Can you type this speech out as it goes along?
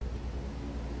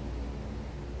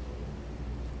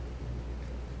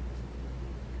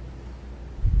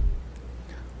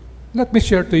Let me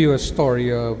share to you a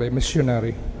story of a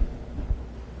missionary.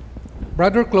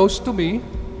 Brother close to me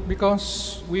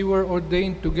because we were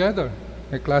ordained together.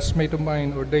 A classmate of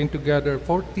mine ordained together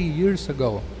 40 years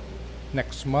ago,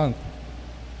 next month.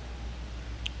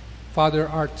 Father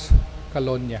Art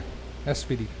Calonia,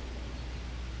 SVD.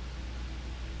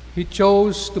 He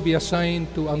chose to be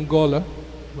assigned to Angola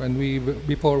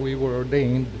before we were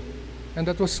ordained, and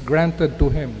that was granted to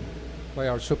him by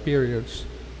our superiors.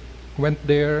 Went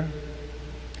there.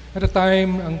 At the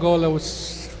time, Angola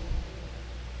was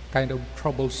kind of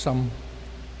troublesome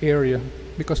area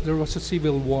because there was a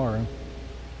civil war.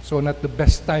 So not the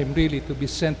best time really to be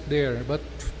sent there. But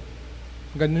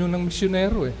ganyan ang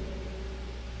misyonero eh.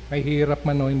 Mahirap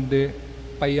man o hindi,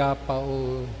 payapa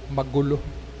o magulo,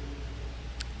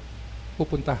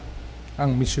 pupunta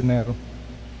ang misyonero.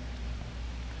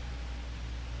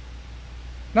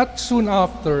 Not soon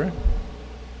after,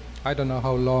 I don't know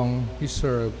how long he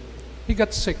served, he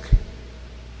got sick.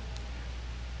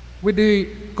 With the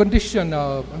condition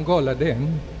of Angola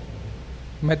then,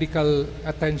 medical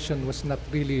attention was not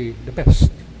really the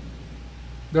best.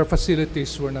 Their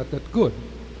facilities were not that good.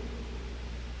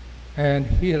 And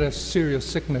he had a serious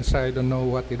sickness, I don't know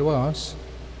what it was.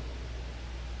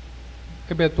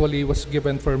 Eventually was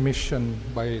given permission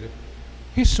by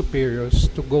his superiors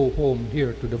to go home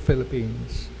here to the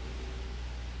Philippines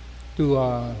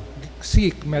to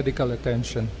seek medical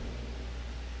attention.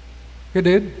 He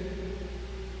did.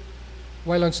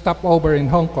 While on stopover in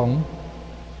Hong Kong,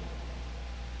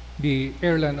 the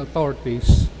airline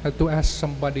authorities had to ask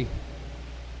somebody,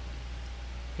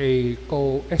 a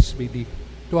co-SBD,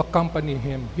 to accompany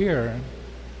him here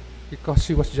because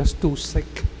he was just too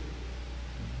sick.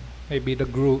 Maybe the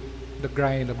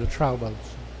grind of the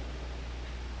travels.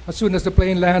 As soon as the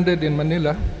plane landed in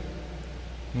Manila,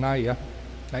 Naiya,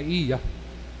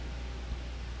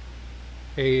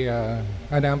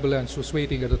 an ambulance was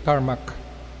waiting at the tarmac,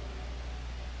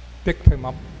 picked him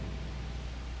up,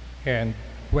 and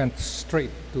went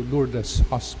straight to Lourdes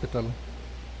Hospital,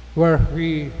 where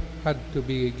he had to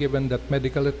be given that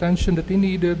medical attention that he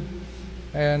needed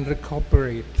and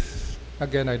recuperate.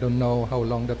 Again, I don't know how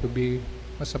long that would be.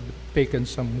 Must have taken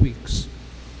some weeks.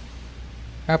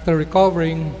 After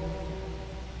recovering,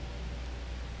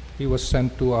 he was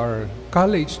sent to our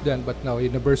college then, but now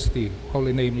university,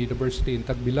 Holy Name University in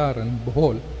Tagbilaran,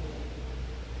 Bohol.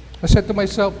 I said to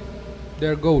myself,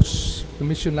 there goes the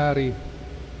missionary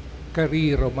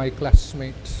career of my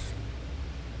classmates.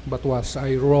 But was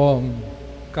I wrong?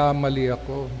 Kamali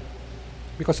ako.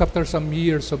 Because after some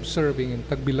years of serving in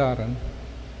Tagbilaran,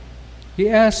 he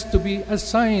asked to be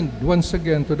assigned once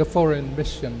again to the foreign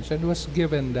missions and was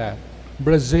given that.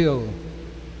 Brazil.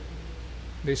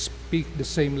 They speak the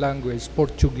same language,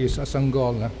 Portuguese as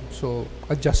Angola, so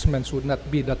adjustments would not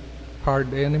be that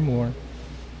hard anymore.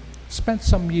 Spent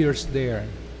some years there.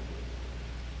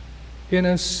 In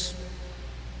his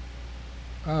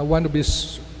one of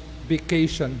his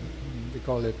vacation, we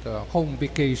call it home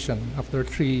vacation, after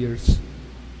 3 years,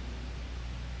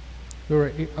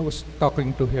 I was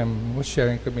talking to him, was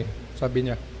sharing to me. Sabi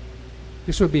niya,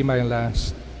 this will be my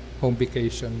last home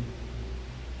vacation.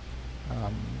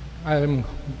 I'm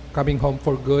coming home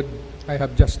for good. I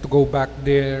have just to go back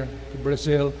there to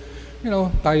Brazil,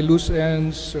 tie loose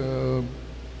ends,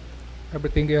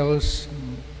 everything else,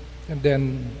 and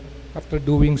then after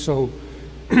doing so,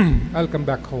 I'll come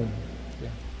back home. Yeah.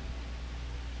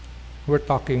 We're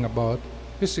talking about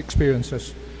his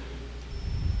experiences.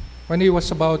 When he was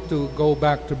about to go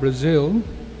back to Brazil,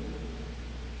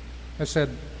 I said,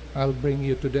 I'll bring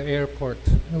you to the airport.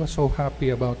 I was so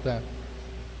happy about that.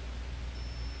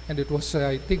 And it was,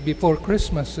 I think, before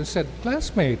Christmas. I said,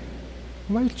 classmate,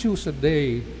 why choose a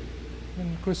day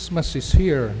when Christmas is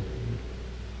here?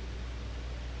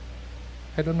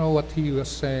 I don't know what he was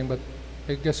saying, but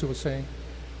I guess he was saying,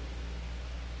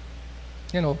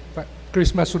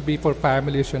 Christmas would be for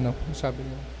families, sabi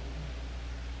niya.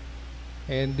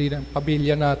 And di na,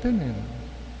 pamilya natin,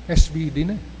 SVD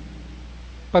na.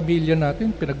 Pamilya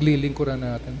natin, pinaglilingkuran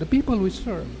natin. The people we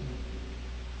serve.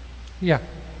 Yeah,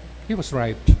 he was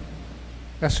right.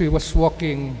 As he was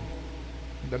walking,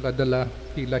 dala-dala,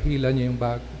 hila-hila niya yung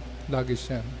bag, luggage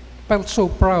niya. Felt so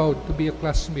proud to be a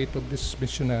classmate of this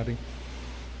missionary.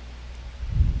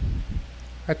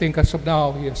 I think as of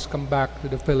now, he has come back to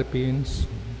the Philippines.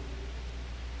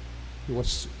 He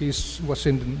was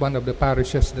in one of the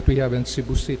parishes that we have in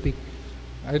Cebu City.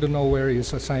 I don't know where he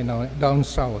is assigned now, down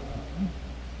south.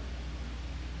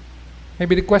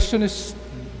 Maybe the question is,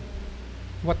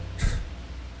 what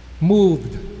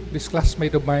moved this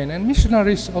classmate of mine and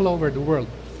missionaries all over the world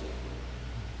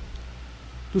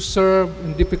to serve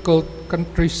in difficult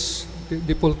countries,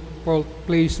 difficult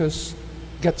places,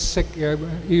 get sick,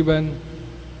 even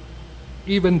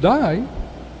die.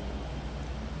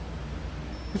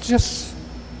 It's just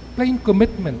plain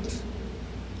commitment.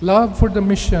 Love for the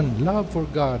mission, love for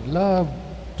God, love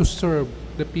to serve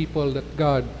the people that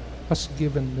God has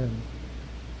given them.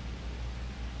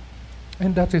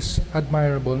 And that is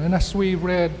admirable. And as we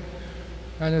read,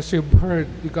 and as you've heard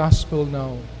the gospel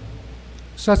now,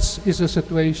 such is the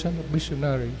situation of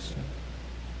missionaries.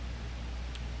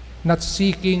 Not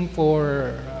seeking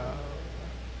for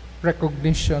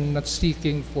recognition, not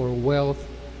seeking for wealth,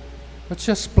 but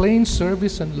just plain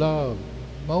service and love.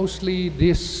 Mostly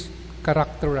this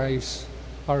characterize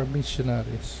our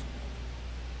missionaries.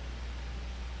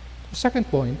 Second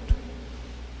point,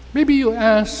 maybe you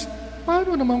ask,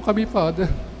 paano naman kami, Father?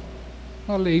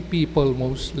 Mga lay people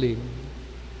mostly.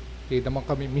 Hindi naman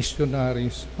kami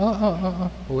missionaries.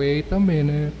 Wait a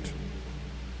minute.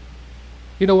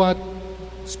 You know what?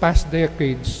 These past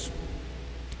decades,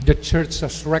 the church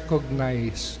has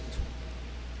recognized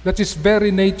that its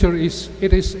very nature is,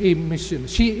 it is a mission.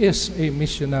 She is a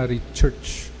missionary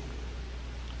church.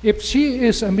 If she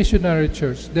is a missionary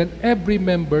church, then every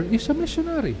member is a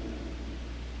missionary.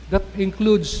 That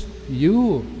includes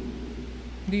you.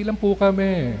 Hindi lang po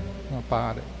kami, mga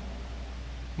pare,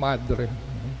 madre,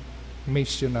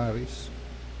 missionaries.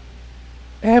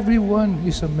 Everyone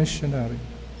is a missionary.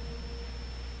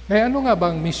 Eh, ano nga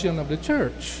ba ang mission of the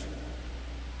church?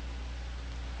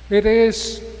 It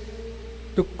is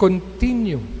to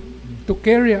continue, to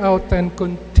carry out and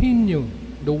continue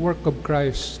the work of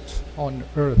Christ on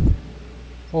earth.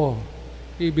 Oh,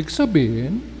 ibig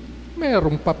sabihin,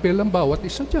 mayroong papel ang bawat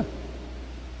isa dyan.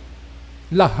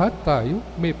 Lahat tayo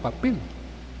may papel.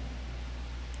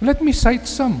 Let me cite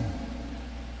some.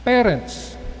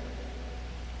 Parents,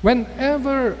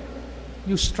 whenever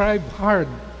you strive hard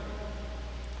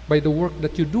by the work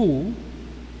that you do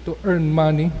to earn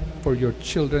money for your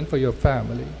children, for your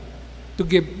family, to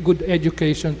give good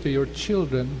education to your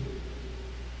children,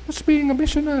 that's being a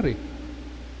missionary.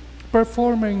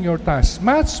 Performing your task.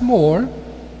 Much more,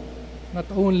 not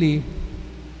only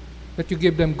that you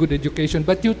give them good education,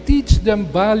 but you teach them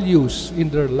values in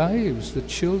their lives, the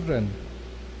children.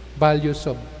 Values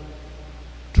of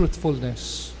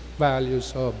truthfulness,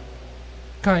 values of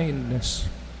kindness,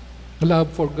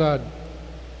 love for God,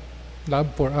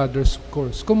 love for others, of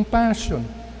course, compassion,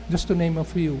 just to name a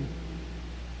few.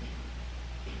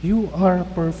 You are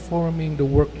performing the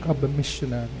work of a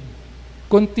missionary,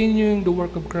 continuing the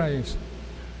work of Christ.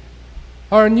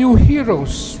 Our new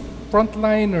heroes,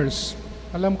 frontliners,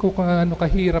 alam ko kung ano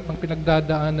kahirap ang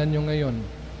pinagdadaanan nyo ngayon.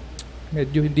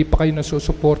 Medyo hindi pa kayo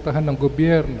nasusuportahan ng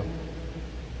gobyerno.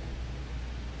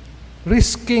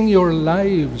 Risking your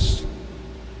lives,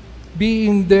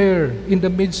 being there in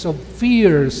the midst of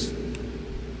fears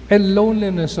and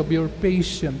loneliness of your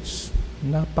patients.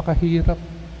 Napakahirap.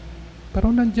 Pero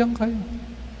nandiyan kayo.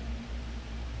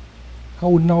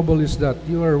 How noble is that?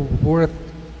 You are worth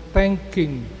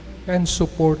thanking and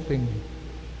supporting.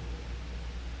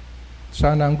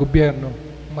 Sana ang gobyerno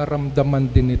maramdaman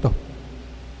din ito.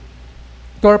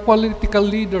 To our political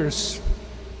leaders,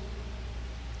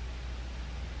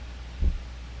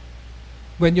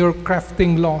 when you're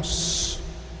crafting laws,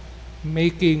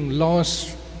 making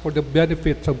laws for the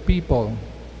benefit of people,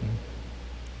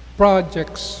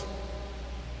 projects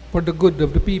for the good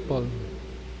of the people,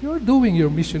 you're doing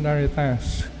your missionary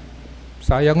task.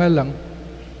 Sayang nga lang,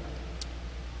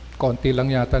 konti lang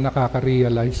yata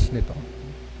nakaka-realize nito.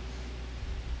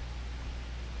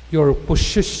 Your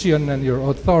position and your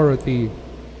authority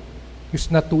is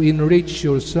not to enrich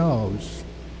yourselves,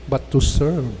 but to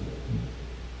serve.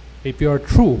 If you are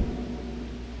true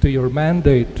to your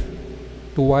mandate,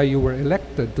 to why you were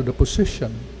elected to the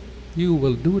position, you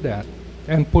will do that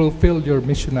and fulfill your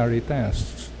missionary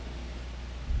tasks.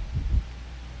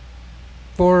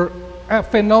 For a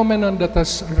phenomenon that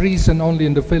has risen only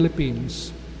in the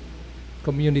Philippines,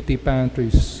 community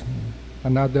pantries,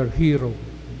 another hero,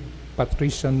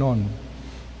 Patricia Non,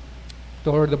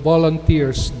 to the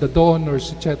volunteers, the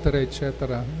donors, etc.,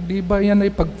 etc. Di ba yan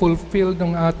ay pag-fulfill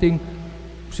ng ating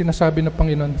sinasabi na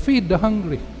Panginoon, feed the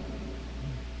hungry.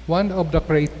 One of the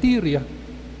criteria,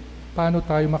 paano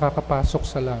tayo makakapasok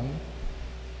sa langit?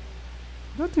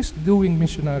 That is doing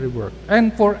missionary work.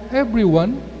 And for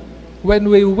everyone, when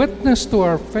we witness to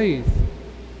our faith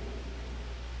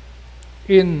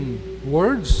in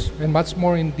words and much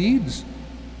more in deeds,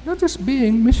 that is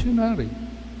being missionary.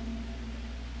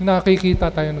 Nakikita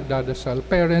tayo nagdadasal.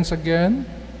 Parents again,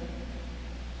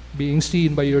 being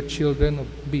seen by your children of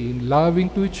being loving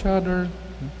to each other,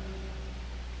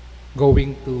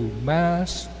 going to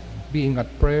Mass, being at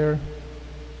prayer,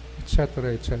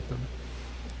 etc., etc.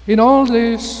 In all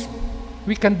this,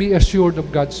 we can be assured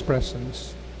of God's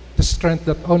presence, the strength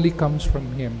that only comes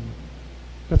from Him.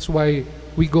 That's why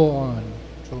we go on.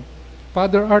 So,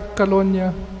 Father Art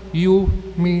Calonia, you,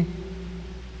 me,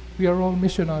 we are all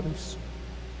missionaries.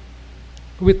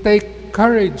 We take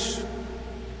courage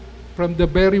from the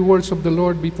very words of the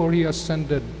Lord before He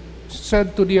ascended,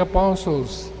 said to the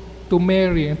apostles, to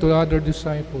Mary and to the other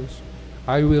disciples,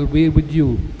 I will be with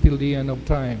you till the end of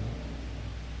time.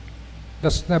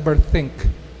 Let's never think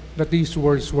that these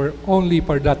words were only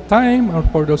for that time or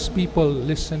for those people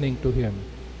listening to Him.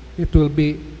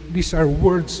 These are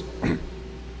words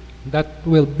that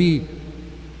will be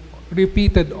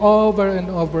repeated over and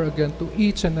over again to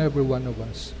each and every one of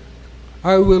us.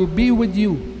 I will be with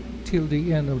you till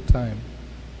the end of time.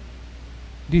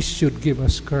 This should give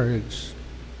us courage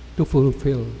to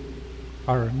fulfill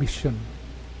our mission,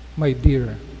 my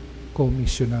dear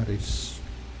co-missionaries.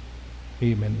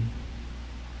 Amen.